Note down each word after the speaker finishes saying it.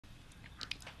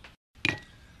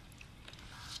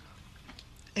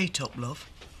Eat up, love.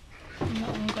 I'm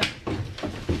not hungry.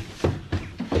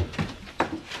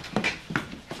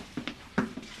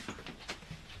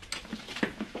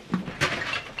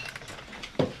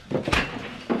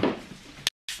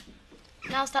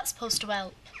 How's that supposed to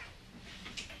help?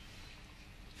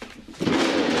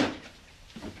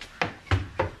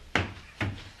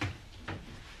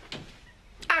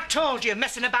 I told you,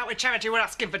 messing about with charity were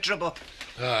asking for trouble.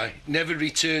 Aye, never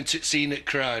return to scene at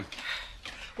crime.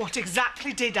 What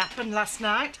exactly did happen last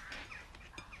night?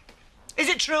 Is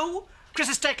it true Chris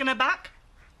has taken her back?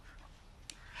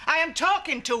 I am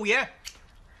talking to you.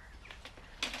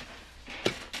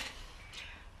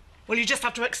 Well, you just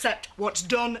have to accept what's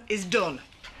done is done.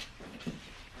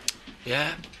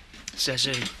 Yeah, says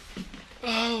who?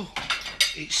 Oh,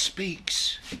 it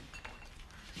speaks.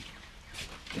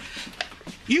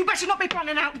 You better not be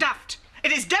planning out daft.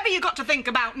 It is Debbie you've got to think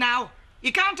about now.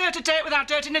 You can't hurt a Tate without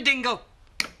hurting a Dingle.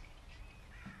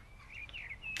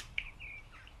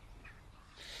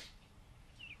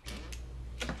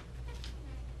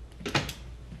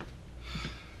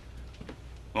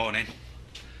 Morning.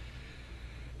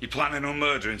 You planning on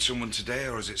murdering someone today,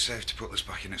 or is it safe to put this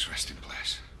back in its resting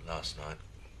place? Last night,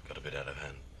 got a bit out of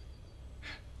hand.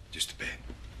 Just a bit.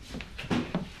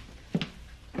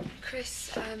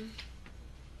 Chris,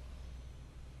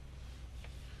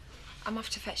 I'm off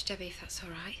to fetch Debbie, if that's all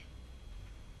right.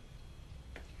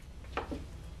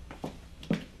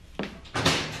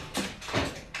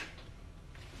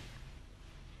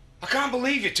 I can't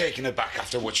believe you're taking her back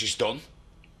after what she's done.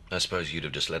 I suppose you'd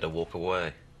have just let her walk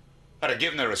away. I'd have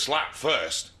given her a slap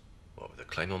first. What, with a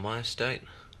claim on my estate?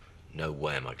 No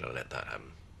way am I going to let that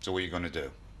happen. So what are you going to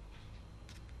do?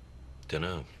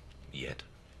 Dunno. Yet.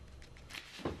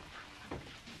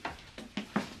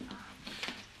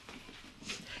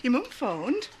 Your mum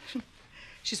phoned.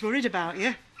 She's worried about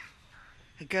you.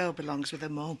 A girl belongs with her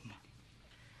mum.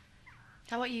 Is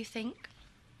that what you think?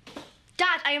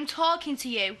 Dad, I am talking to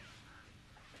you.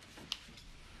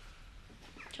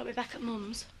 Do you want me back at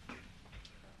Mum's?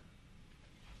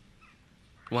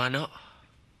 Why not?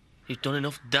 You've done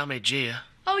enough damage here.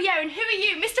 Oh, yeah, and who are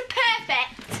you, Mr.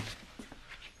 Perfect?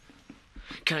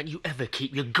 Can't you ever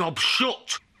keep your gob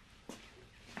shut?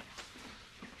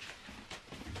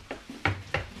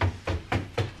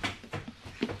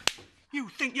 You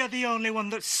think you're the only one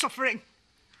that's suffering?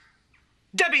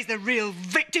 Debbie's the real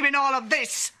victim in all of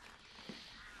this.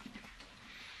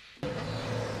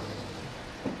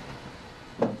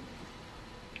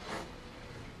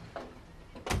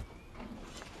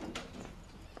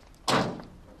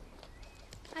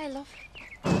 Hi, love.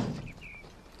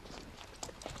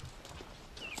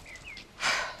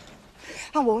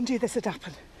 I warned you this would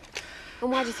happen.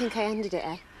 And why do you think I ended it,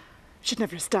 eh? Should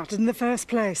never have started in the first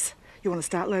place. You want to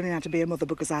start learning how to be a mother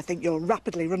because I think you're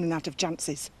rapidly running out of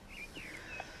chances.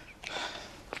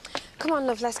 Come on,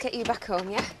 love, let's get you back home,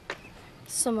 yeah?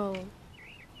 Simone.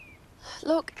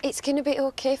 Look, it's going to be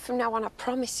OK from now on, I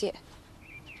promise you.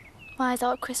 Why, is that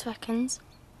what Chris reckons?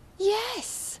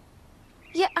 Yes.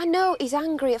 Yeah, I know he's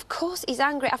angry. Of course he's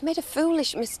angry. I've made a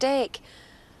foolish mistake.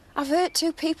 I've hurt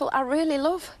two people I really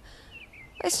love.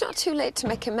 It's not too late to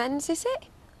make amends, is it?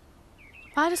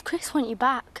 Why does Chris want you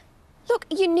back? Look,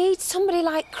 you need somebody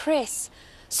like Chris.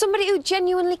 Somebody who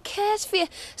genuinely cares for you.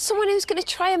 Someone who's going to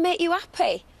try and make you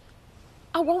happy.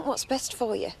 I want what's best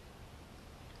for you.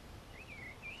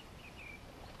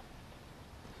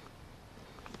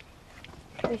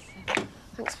 Lisa,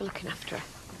 thanks for looking after her.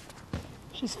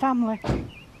 She's family.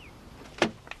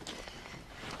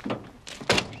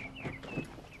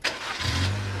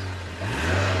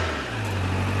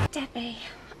 Debbie,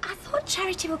 I thought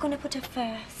Charity were going to put her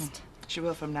first. She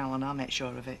will from now on, I'll make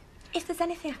sure of it. If there's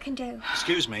anything I can do.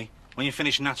 Excuse me, when you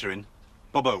finish nattering,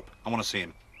 Bob Hope, I want to see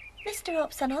him. Mr.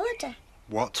 Hope's on holiday.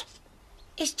 What?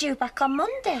 He's due back on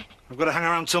Monday. I've got to hang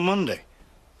around till Monday.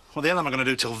 What the hell am I going to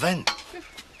do till then?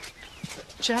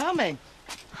 Charming.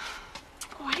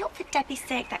 Oh, I hope for Debbie's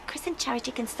sake that Chris and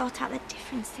Charity can sort out the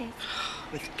differences.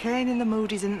 With Kane in the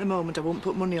mood he's in at the moment, I won't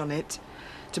put money on it.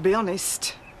 To be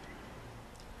honest,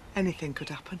 anything could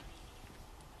happen.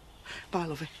 Bye,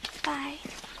 lovey. Bye.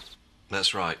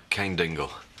 That's right, Kane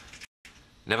Dingle.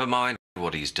 Never mind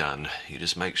what he's done. You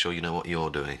just make sure you know what you're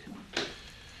doing.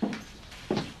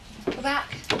 We're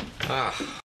back.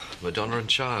 Ah, Madonna and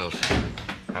child.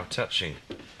 How touching.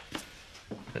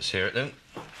 Let's hear it then.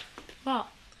 What?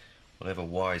 Whatever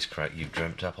wisecrack you've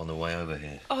dreamt up on the way over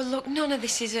here. Oh, look, none of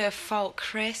this is her fault, I'm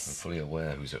Chris. fully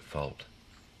aware who's at fault.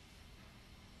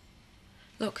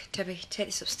 Look, Debbie, take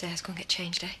this upstairs. Go and get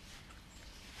changed, eh?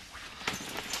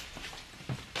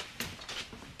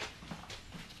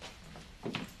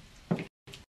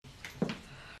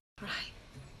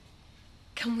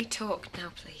 Can we talk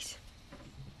now, please?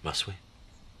 Must we?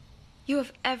 You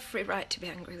have every right to be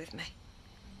angry with me.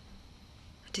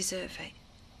 I deserve it.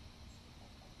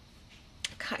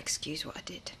 I can't excuse what I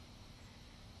did.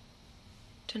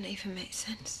 Doesn't even make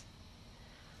sense.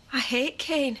 I hate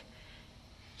Kane.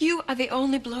 You are the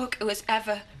only bloke who has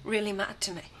ever really mattered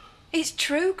to me. It's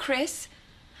true, Chris.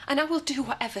 And I will do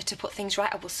whatever to put things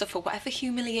right. I will suffer whatever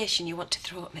humiliation you want to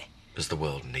throw at me. Does the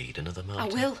world need another martyr?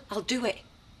 I will. I'll do it.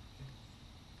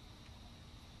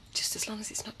 Just as long as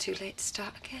it's not too late to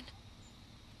start again.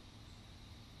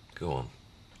 Go on.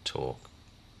 Talk.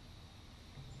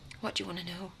 What do you want to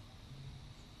know?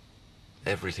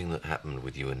 Everything that happened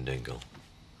with you and Dingle.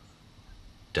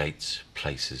 Dates,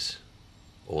 places,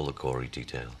 all the gory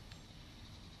detail.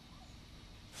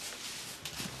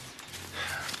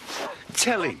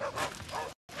 Tell him.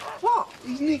 What?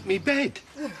 He's nicked me bed.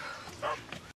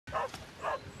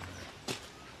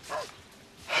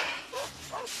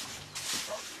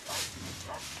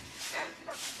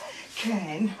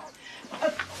 Kane.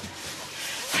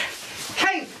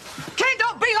 Kane! Kane,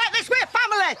 don't be like this. We're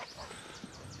family.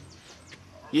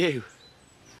 You.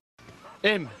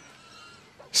 Him.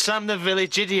 Sam the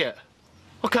village idiot.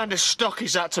 What kind of stock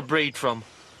is that to breed from?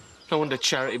 No wonder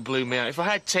Charity blew me out. If I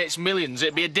had Tate's millions,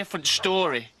 it'd be a different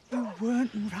story. You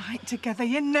weren't right together.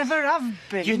 You never have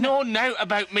been. You know nought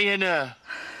about me and her.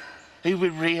 Who we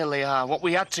really are, what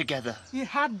we had together. You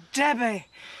had Debbie.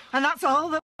 And that's all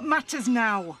that matters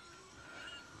now.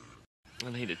 I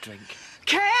need a drink.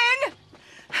 Kane!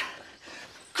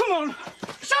 Come on.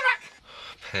 Sarah!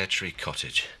 Pear Tree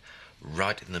Cottage.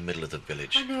 Right in the middle of the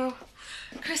village. I know.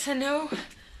 Chris, I know.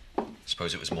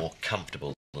 Suppose it was more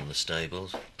comfortable than the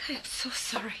stables. I am so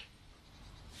sorry.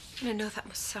 And I know that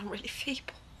must sound really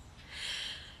feeble.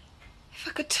 If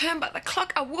I could turn back the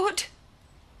clock, I would.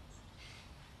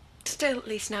 Still, at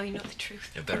least now you know the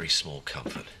truth. A very small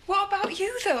comfort. What about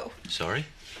you, though? Sorry?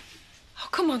 Oh,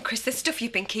 come on, Chris. There's stuff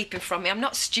you've been keeping from me. I'm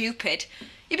not stupid.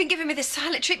 You've been giving me this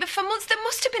silent treatment for months. There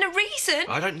must have been a reason.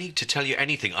 I don't need to tell you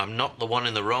anything. I'm not the one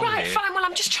in the wrong Right, here. fine. Well,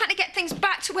 I'm just trying to get things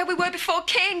back to where we were before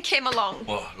Kane came along.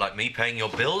 What, like me paying your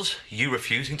bills? You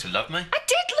refusing to love me? I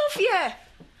did love you.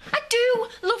 I do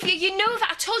love you. You know that.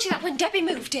 I told you that when Debbie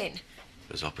moved in.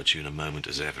 As opportune a moment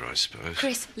as ever, I suppose.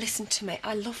 Chris, listen to me.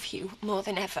 I love you more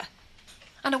than ever.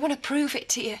 And I want to prove it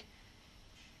to you.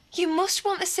 You must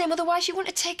want the same, otherwise you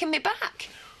wouldn't have taken me back.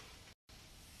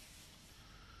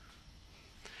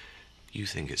 You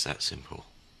think it's that simple?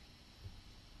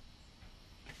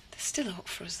 There's still hope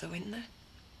for us, though, isn't there?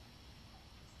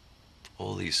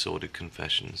 All these sordid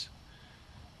confessions.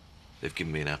 They've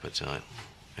given me an appetite.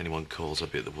 Anyone calls, I'll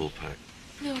be at the Woolpack.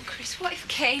 No, Chris, what if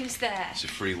Kane's there? It's a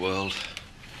free world.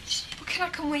 Well, can I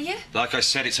come with you? Like I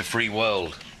said, it's a free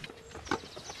world. I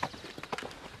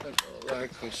don't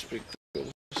like hospitals.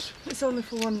 It's only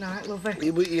for one night, lovey.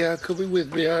 Yeah, but you are coming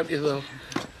with me, aren't you, though?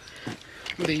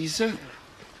 Lisa?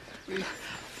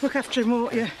 Look after him,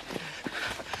 won't you?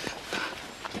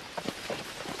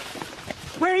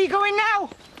 Where are you going now?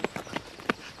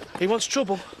 He wants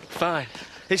trouble. Fine.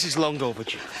 This is long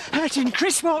overdue. Hurting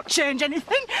Chris won't change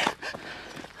anything.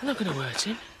 I'm not going to hurt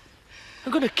him.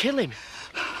 I'm going to kill him.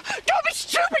 Don't be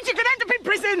stupid. You could end up in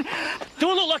prison. Do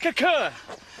I look like a cur?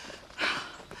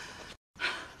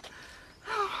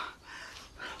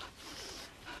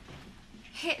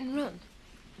 Hit and run?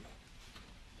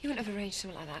 You wouldn't have arranged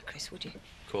something like that, Chris, would you?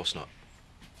 Of course not.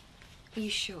 Are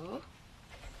you sure?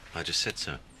 I just said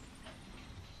so.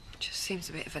 Just seems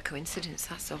a bit of a coincidence,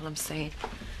 that's all I'm saying.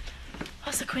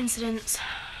 What's a coincidence?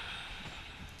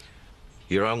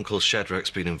 Your Uncle Shadrach's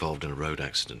been involved in a road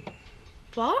accident.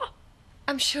 What?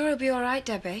 I'm sure he'll be all right,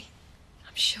 Debbie.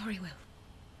 I'm sure he will.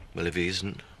 Well, if he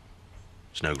isn't,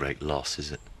 it's no great loss,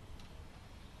 is it?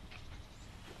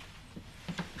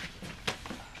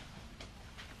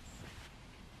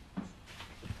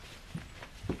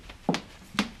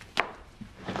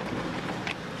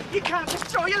 You can't just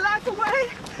throw your life away.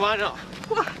 Why not?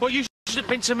 What you should have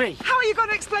been to me. How are you going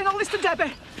to explain all this to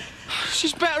Debbie?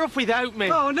 She's better off without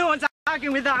me. Oh, no one's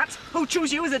arguing with that. Who'll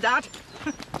choose you as a dad?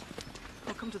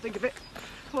 Well, come to think of it,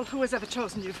 well, who has ever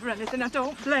chosen you for anything? I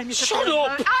don't blame you. Shut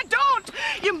up! I don't!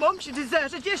 Your mum, she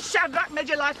deserted you. Shadrach made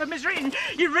your life a misery. And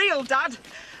your real dad,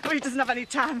 well, he doesn't have any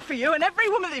time for you. And every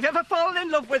woman that you've ever fallen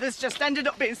in love with has just ended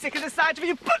up being sick of the sight of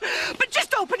you. But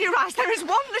just open your eyes. There is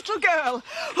one little girl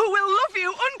who will love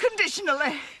you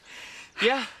unconditionally.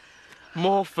 Yeah?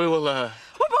 More fool her.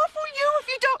 Well, more for you if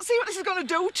you don't see what this is going to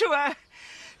do to her.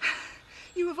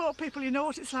 You of all people, you know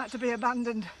what it's like to be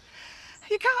abandoned.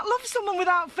 You can't love someone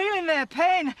without feeling their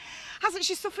pain. Hasn't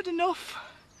she suffered enough?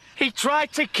 He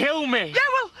tried to kill me. Yeah,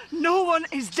 well, no one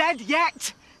is dead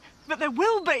yet. But there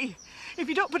will be if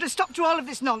you don't put a stop to all of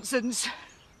this nonsense.